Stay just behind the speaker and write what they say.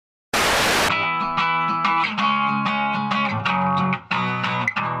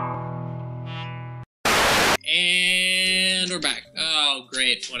back. Oh,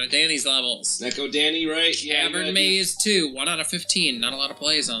 great. One of Danny's levels. Neko Danny, right? Yeah. Cavern Maze 2. 1 out of 15. Not a lot of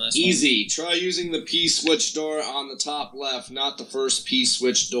plays on this Easy. Try using the P-switch door on the top left, not the first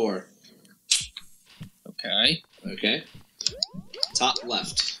P-switch door. Okay. Okay. Top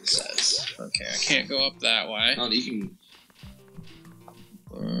left, it says. Okay, I can't go up that way. Oh, you can...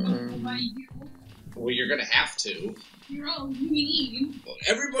 well, you're gonna have to. You're all mean. Well,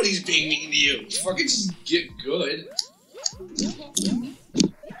 everybody's being mean to you. Fucking just get good.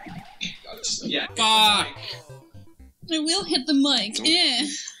 Yeah. Fuck! I will hit the mic.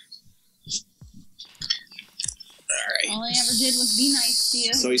 Alright. All I ever did was be nice to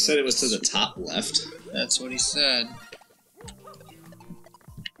you. So he said it was to the top left? That's what he said.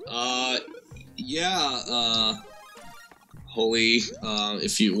 Yeah, Holy,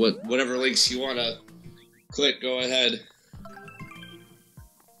 if you, whatever links you wanna click, go ahead.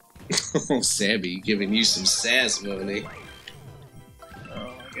 Oh, Sammy, giving you some sass, Melanie.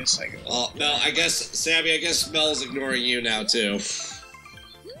 Oh, I guess I go. Oh, Mel, I guess Mel's ignoring you now, too.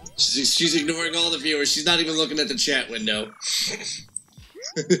 She's ignoring all the viewers. She's not even looking at the chat window.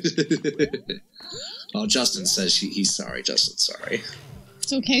 Oh, Justin says he's sorry. Justin's sorry.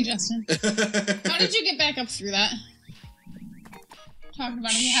 It's okay, Justin. How did you get back up through that? Talking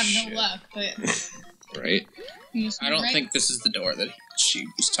about you have no luck, but... Right? I don't think this is the door that she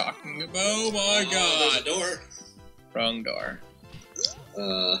was talking about. Oh my god. There's a door. Wrong door.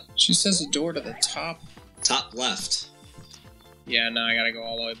 She says a door to the top. Top left. Yeah, no, I gotta go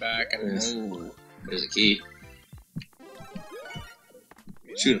all the way back and... Ooh. There's a key.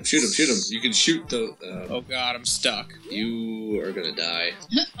 Shoot him, shoot him, shoot him. You can shoot the... oh god, I'm stuck. You are gonna die.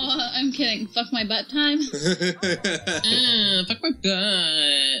 I'm kidding. Fuck my butt time. Fuck my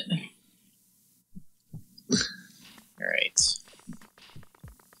butt. Alright.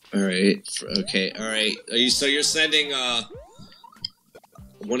 Alright, okay, alright. So you're sending,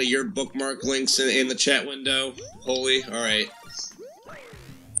 one of your bookmark links in the chat window? Holy? Alright.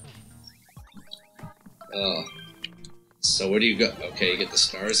 So where do you go? Okay, you get the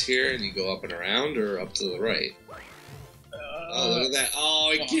stars here, and you go up and around, or up to the right? Oh, look at that.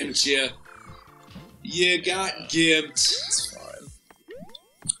 Oh, it gimped you. You got gimped. It's fine.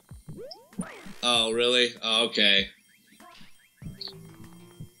 Oh, really? Oh, okay.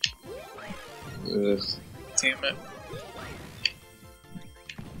 Ugh. Damn it.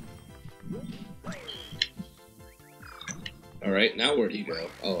 Alright, now where do you go?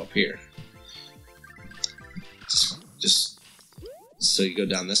 Oh, up here. Just so you go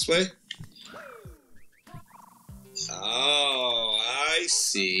down this way? Oh, I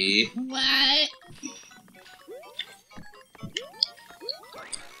see. What?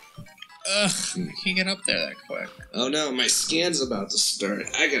 Ugh, I can't get up there that quick. Oh no, my scan's about to start.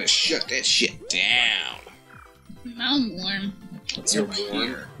 I gotta shut that shit down. I'm warm. You're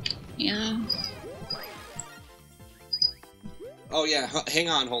warm? Yeah. Oh yeah, hang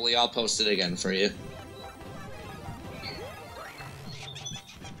on, Holy, I'll post it again for you.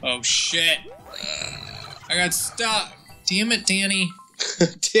 Oh shit. I got stuck. Damn it, Danny.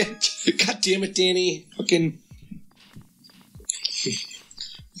 God damn it, Danny. Fucking...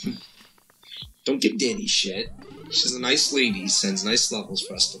 Don't give Danny shit. She's a nice lady, sends nice levels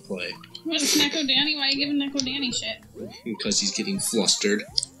for us to play. What is Neko Danny? Why are you giving Neko Danny shit? Because he's getting flustered.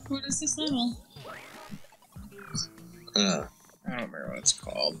 What is this level? I don't remember what it's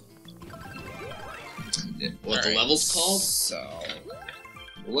called. What the level's called? So...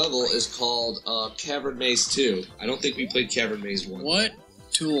 The level is called Cavern Maze 2. I don't think we played Cavern Maze 1. What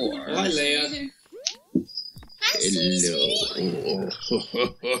tool? Hi, Leia. Hello.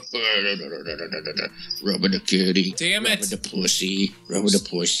 Rubbing the kitty. Damn it. Rubbing the pussy. Rubbing the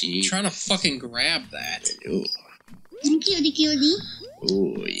pussy. I'm trying to fucking grab that. Hello. Cutie cutie.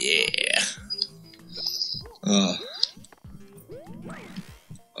 Oh, yeah.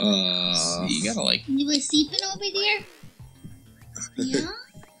 So you gotta like... You were sleeping over there? Yeah?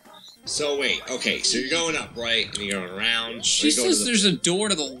 So wait, okay, so you're going up, right? And you're going around. She says there's a door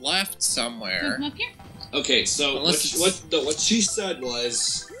to the left somewhere. Come up here? Okay, so what she said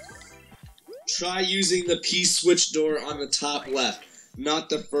was, try using the P-switch door on the top left, not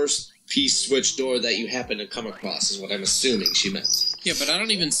the first P-switch door that you happen to come across, is what I'm assuming she meant. Yeah, but I don't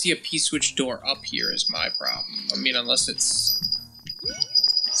even see a P-switch door up here is my problem. I mean, unless it's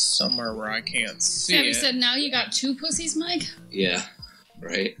somewhere where I can't see Have it. you said now you got 2 pussies, Mike? Yeah,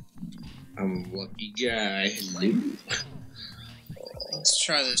 right? I'm a lucky guy. Hello. Let's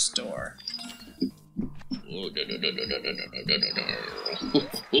try this door.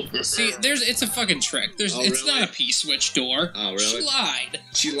 See, it's a fucking trick. It's really? not a P-switch door. Oh, really? She lied.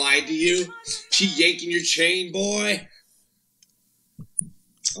 She lied to you? She yanking your chain, boy?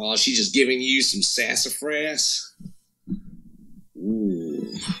 Oh, she just giving you some sassafras?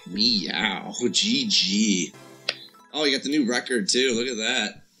 Ooh, meow. GG. Oh, you got the new record, too. Look at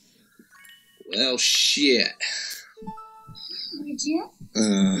that. Well, shit.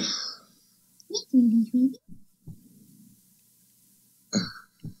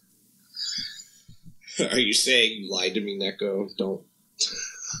 Are you saying you lied to me, Neko? Don't.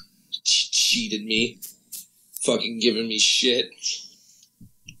 Cheated me. Fucking giving me shit.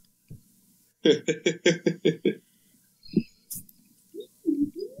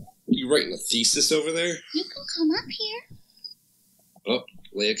 You writing a thesis over there? You can come up here. Oh,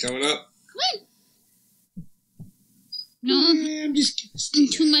 Leia coming up. Come on. No, I'm just gonna stay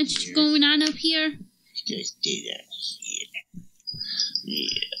too much here. going on up here. Just gonna stay down here.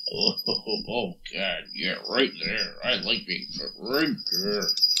 Yeah. Oh, God. Yeah, right there. I like being put right there.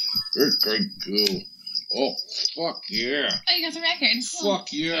 Good go. Oh, fuck yeah. Oh, you got the record.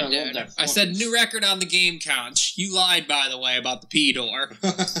 Fuck yeah. I love that. I said new record on the game conch. You lied, by the way, about the P door.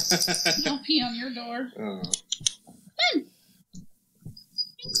 I'll pee on your door. Oh. Come on.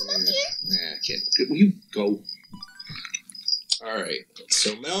 Come up here. Nah, kid. Will you go? Alright.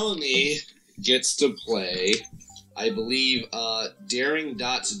 So Melanie gets to play, I believe, Daring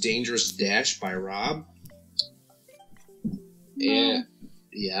Dot's Dangerous Dash by Rob. No. And,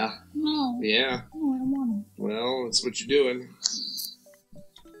 yeah. No. Yeah. No, I don't want Well, that's what you're doing.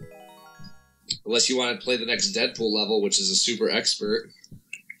 Unless you want to play the next Deadpool level, which is a super expert.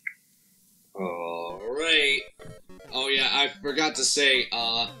 Alright. Oh yeah, I forgot to say,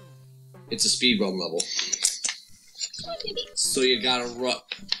 it's a speedrun level. Come on, baby. So you gotta run.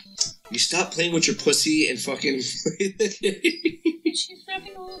 You stop playing with your pussy and fucking play the game. She's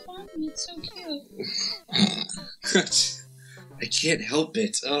rubbing all up on me. It's so cute. I can't help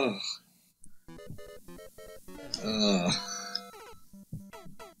it. Ugh.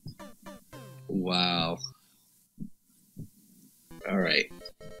 Wow. Alright.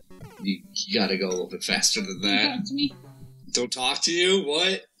 You gotta go a little bit faster than Don't that. talk to me. Don't talk to you?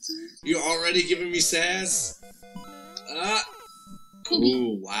 What? You're already giving me sass? Poopy.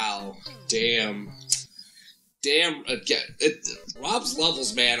 Ooh, wow. Damn. Damn. Rob's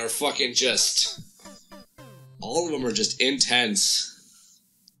levels, man, are fucking just... All of them are just intense.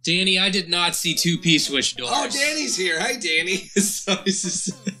 Danny, I did not see two P-switch doors. Oh, Danny's here. Hi, Danny. So this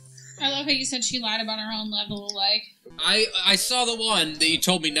is... I love how you said she lied about her own level, like... I saw the one that you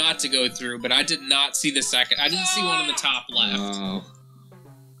told me not to go through, but I did not see the second. I didn't see one on the top left. Oh.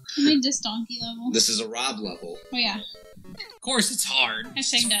 I made this donkey level. This is a Rob level. Oh, yeah. Of course it's hard.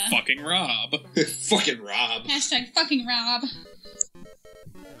 Hashtag duh. Fucking Rob. Fucking Rob. Hashtag fucking Rob.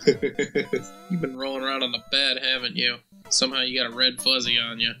 You've been rolling around on the bed, haven't you? Somehow you got a red fuzzy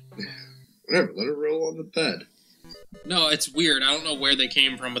on you. Whatever, let her roll on the bed. No, it's weird. I don't know where they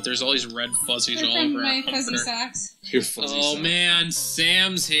came from, but there's all these red fuzzies They're all from over my our fuzzy comforter. socks. Your fuzzy Oh son. man,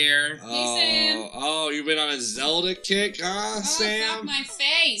 Sam's here. Sam. Oh, you've been on a Zelda kick, huh, Oh, fuck Sam? my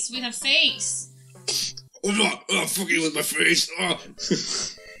face with a face. Hold on. Oh, fucking with my face. Oh.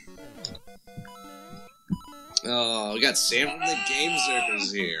 Oh, we got Sam from the Game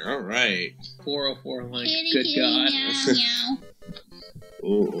Zerkers here. All right. 404 link. Kitty, Good kitty, God. meow, meow.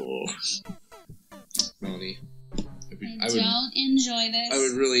 Oh, Melanie, I don't enjoy this. I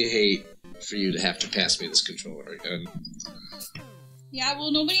would really hate for you to have to pass me this controller again. Yeah, well,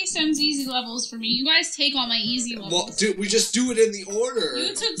 nobody sends easy levels for me. You guys take all my easy levels. Well, dude, we just do it in the order.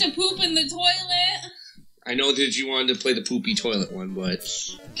 You took to poop in the toilet. I know that you wanted to play the poopy toilet one, but...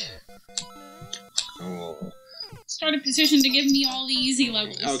 Oh. Start a petition to give me all the easy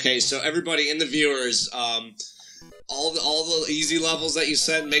levels. Okay, so everybody in the viewers, all the easy levels that you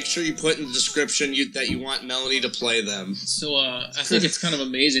send, make sure you put in the description that you want Melanie to play them. So, I think it's kind of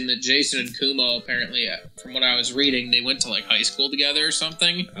amazing that Jason and Kumo, apparently, from what I was reading, they went to, like, high school together or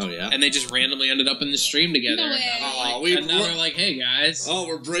something. Oh, yeah? And they just randomly ended up in the stream together. No way. And now they're like, hey, guys. Oh,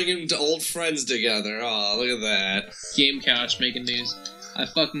 we're bringing old friends together. Oh, look at that. Game Couch making news. I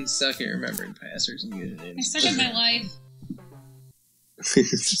fucking suck at remembering passwords and usernames. I suck at my life.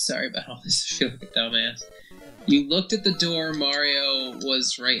 Sorry about all this. I feel like a dumbass. You looked at the door, Mario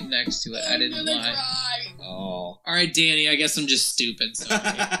was right next to it. I didn't lie. Oh. Alright, Danny, I guess I'm just stupid. Sorry.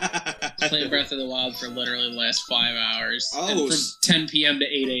 Playing Breath of the Wild for literally the last 5 hours. Oh, and from 10 p.m. to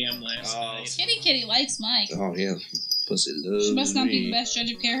 8 a.m. last Oh. night. Kitty likes Mike. Oh, yeah. Pussy loves She must not be me. the best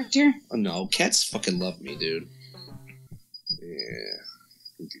judge of character. Oh, no. Cats fucking love me, dude. Yeah.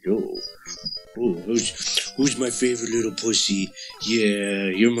 Where'd you go? Ooh, who's Who's my favorite little pussy? Yeah,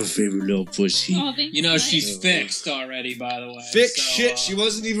 you're my favorite little pussy. Oh, thank You know, Mike. she's fixed already, by the way. Fix so, shit, she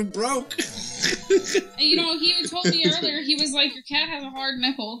wasn't even broke. You know, he told me earlier, he was like, your cat has a hard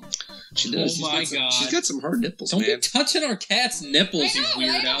nipple. She does. Oh my God. She's got some hard nipples, Don't man. be touching our cat's nipples, I know, you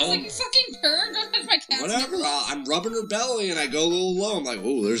right? I was weirdo. like, you fucking perv, don't touch my cat's Whatever, nipple. I'm rubbing her belly and I go a little low. I'm like,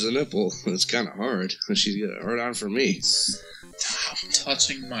 oh, there's a nipple. It's kind of hard. She's got a hard on for me. Stop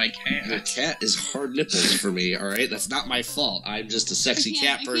touching my cat. Your cat is hard nipples for me, alright? That's not my fault. I'm just a sexy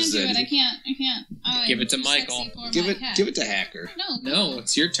cat person. I can't. Give it to too Michael. sexy for Give my it cat. give it to Hacker. No,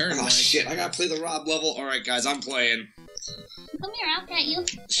 it's your turn, Oh Mike. shit, I gotta play the Rob level. Alright guys, I'm playing. Come here, I'll pet you.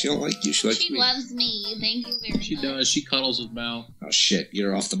 She don't like you, she likes She me. loves me. Thank you very much. She does. She cuddles with Mal. Oh shit, get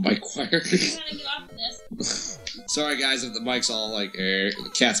her off the mic wire. I'm gonna get off of this. Sorry guys if the mic's all like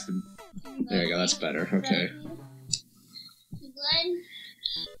the cat's been there you go, that's better. Okay. You good?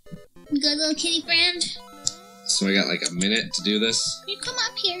 You good, little kitty friend? So I got like a minute to do this. You come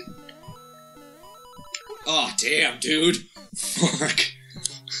up here. Oh damn, dude. Fuck.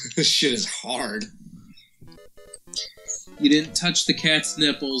 This shit is hard. You didn't touch the cat's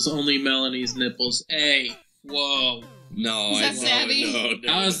nipples, only Melanie's nipples. Hey, whoa. No, Is that savvy?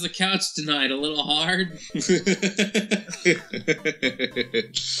 no. How is the couch tonight? A little hard?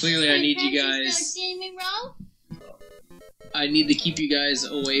 Clearly, I need you guys. I need to keep you guys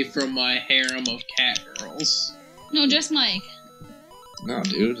away from my harem of cat girls. No, just Mike. No,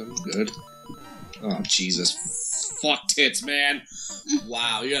 dude, I'm good. Oh, Jesus. Fuck tits, man.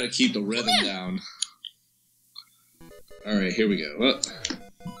 Wow, you gotta keep the rhythm down. Alright, here we go.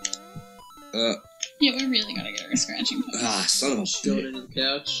 Yeah, we really gotta get her a scratching post. Son of a She's going bitch. into the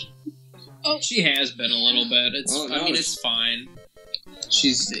couch. Oh. She has been a little bit. It's. Oh, no, I mean, it's- it's fine.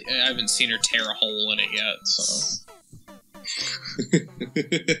 I haven't seen her tear a hole in it yet, so.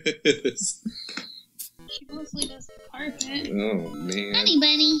 She mostly does the carpet. Oh, man. Bunny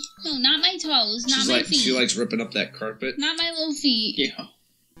bunny. No, not my toes. Not my feet. She likes ripping up that carpet. Not my little feet. Yeah.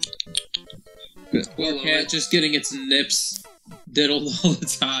 Well, Poor cat just getting its nips diddled all the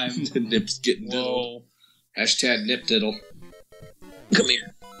time. the nips getting diddled. Whoa. Hashtag nip diddle. Come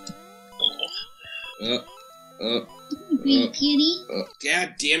here. Big kitty.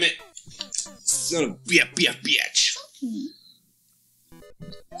 God damn it. Son of a bitch.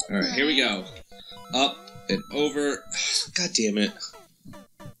 Alright, here we go. Up and over. God damn it.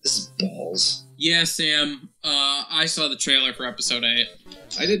 This is balls. Yeah, Sam. I saw the trailer for episode 8.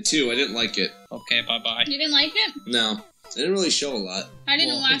 I did too. I didn't like it. Okay, bye-bye. You didn't like it? No. They didn't really show a lot. I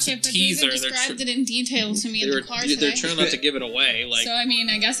didn't Well, watch it's a it, but teaser. David described it in detail to me in the car They're today. trying not to give it away. Like, So, I mean,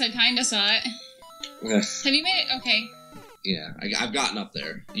 I guess I kinda saw it. Yeah, Have you made it? Okay. I've gotten up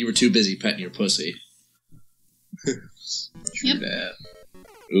there. You were too busy petting your pussy. true that.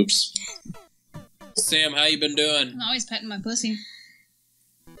 Oops. Sam, how you been doing? I'm always petting my pussy.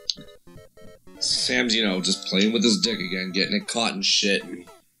 Sam's, just playing with his dick again, getting it caught and shit. And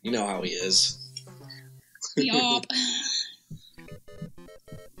you know how he is. Yup.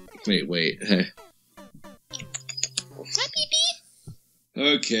 Wait. Hey. Hi, pee-pee.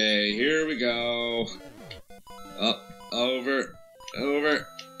 Okay, here we go. Up, over.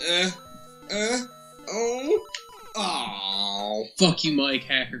 Oh. Fuck you, Mike.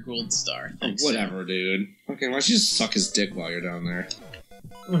 Hacker Gold Star. Thanks, Whatever, dude. Okay, why don't you just suck his dick while you're down there? Sam.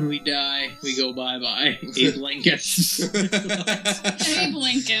 When we die, we go bye-bye. Abe Lincoln. Abe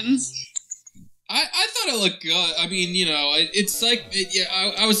Lincoln's. I thought it looked good. I mean, it's like,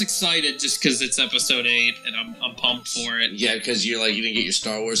 I was excited just because it's episode 8, and I'm pumped for it. Yeah, because you didn't get your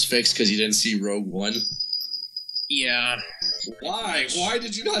Star Wars fix because you didn't see Rogue One. Yeah. Why? Why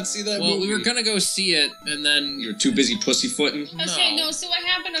did you not see that Well, movie? we were gonna go see it, and then... You were too busy pussyfooting? Okay, no, so what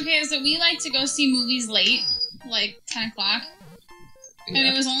happened, is that we like to go see movies late, like 10 o'clock, and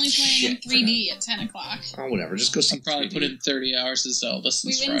it was only playing in 3D at 10 o'clock. Oh, whatever. Just go see I probably 3D. put in 30 hours to sell this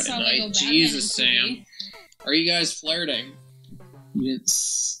We since went and Friday saw Lego night. Batman Jesus, in 3D. Sam. Are you guys flirting? You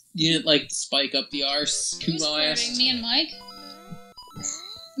didn't like spike up the arse, Who's Kumo flirting? asked? Me and Mike?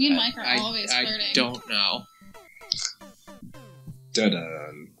 Me and Mike are always flirting. I don't know.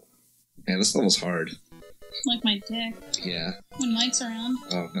 Dun-dun. Man, this level's hard. Like my dick. Yeah. When Mike's around.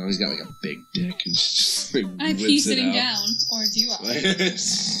 Oh, no, he's got like a big dick and just like I whips pee it sitting out. down. Or do I?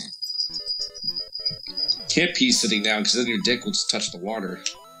 Can't pee sitting down because then your dick will just touch the water.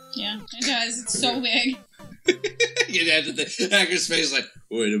 Yeah, it does. It's so big. You'd have to the hacker's face like,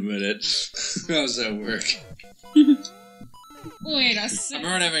 wait a minute. How does that work? Wait a I second.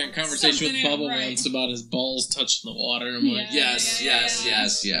 remember having a conversation Something with Bubba ain't right. once about his balls touching the water, and I'm like, Yeah.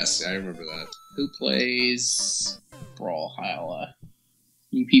 Yes. I remember that. who plays Brawlhalla?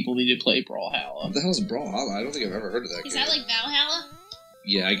 You people need to play Brawlhalla. What the hell's Brawlhalla? I don't think I've ever heard of that Is game. that like Valhalla?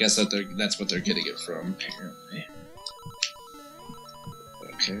 Yeah, I guess that's what they're getting it from. Apparently.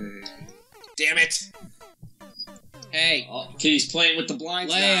 Okay. Damn it! Hey. Oh, Kitty's playing with the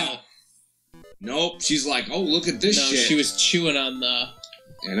blinds Leia. now. Nope. She's like, oh, look at this shit. No, she was chewing on the...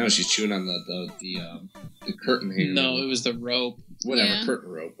 I know, she's chewing on the curtain hanger. No, it was the rope. Whatever, Yeah. curtain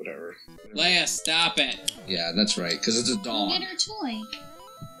rope, whatever. Leia, stop it. Yeah, that's right, because it's a Go dog. get her toy.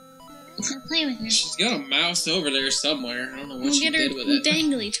 Go play with her. She's got a mouse over there somewhere. I don't know what Go she get her did with it.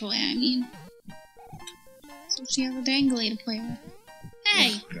 dangly toy, I mean. So she has a dangly to play with.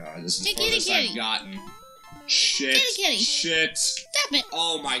 Hey! Oh, God, this is Hey, the farthest kitty. I've gotten. Shit. Kitty. Shit. Stop it!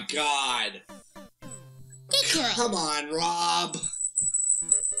 Oh, my God. Good girl! Come on, Rob.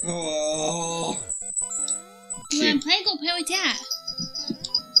 Oh. You wanna play? Go play with Dad.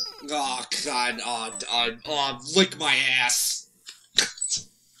 Oh, God. Oh, lick my ass.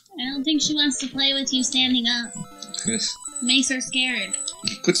 I don't think she wants to play with you standing up. Makes her scared.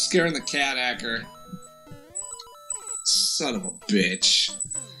 Quit scaring the cat, Hacker. Son of a bitch.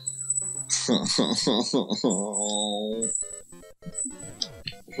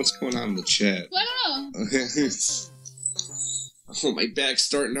 What's going on in the chat? Well, I don't know. Oh, my back's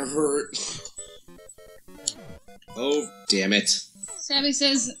starting to hurt. Oh, damn it. Sabby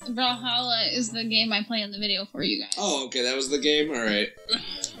says Brawlhalla is the game I play in the video for you guys. Oh, okay, that was the game? Alright.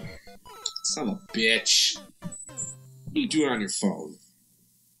 Son of a bitch. What are you doing on your phone?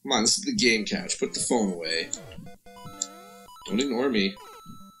 Come on, this is the game couch. Put the phone away. Don't ignore me.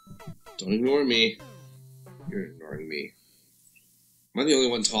 Don't ignore me. You're ignoring me. Am I the only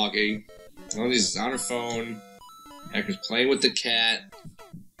one talking? Melanie's on her phone. Hacker's playing with the cat.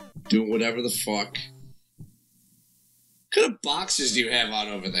 Doing whatever the fuck. What kind of boxes do you have on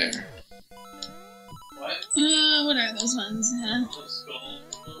over there? What? What are those ones?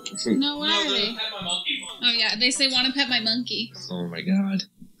 No, what are they? Pet My Monkey one. Oh yeah, they say want to pet my monkey. Oh my god.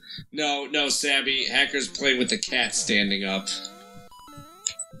 No, Sabby. Hacker's playing with the cat standing up.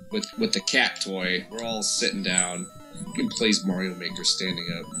 With the cat toy. We're all sitting down. You can play Mario Maker standing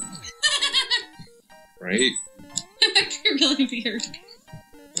up. Right? That'd be really weird.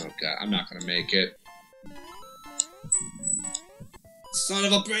 Oh god, I'm not gonna make it. Son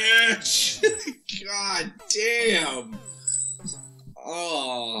of a bitch! God damn!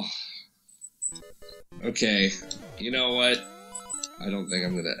 Oh. Okay. You know what? I don't think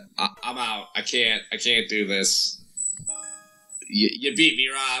I'm gonna... I'm out. I can't do this. You beat me,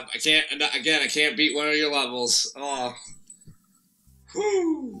 Rob. I can't beat one of your levels. Oh.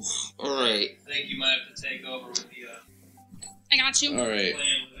 Whew. Alright. I think you might have to take over with the I got you. Alright. plan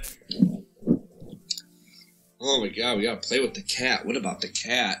with it. Oh my god, we gotta play with the cat. What about the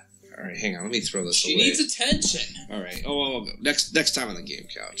cat? Alright, hang on, let me throw this She away. needs attention. Alright, next time on the game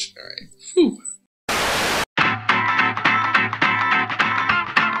couch. Alright. Whew.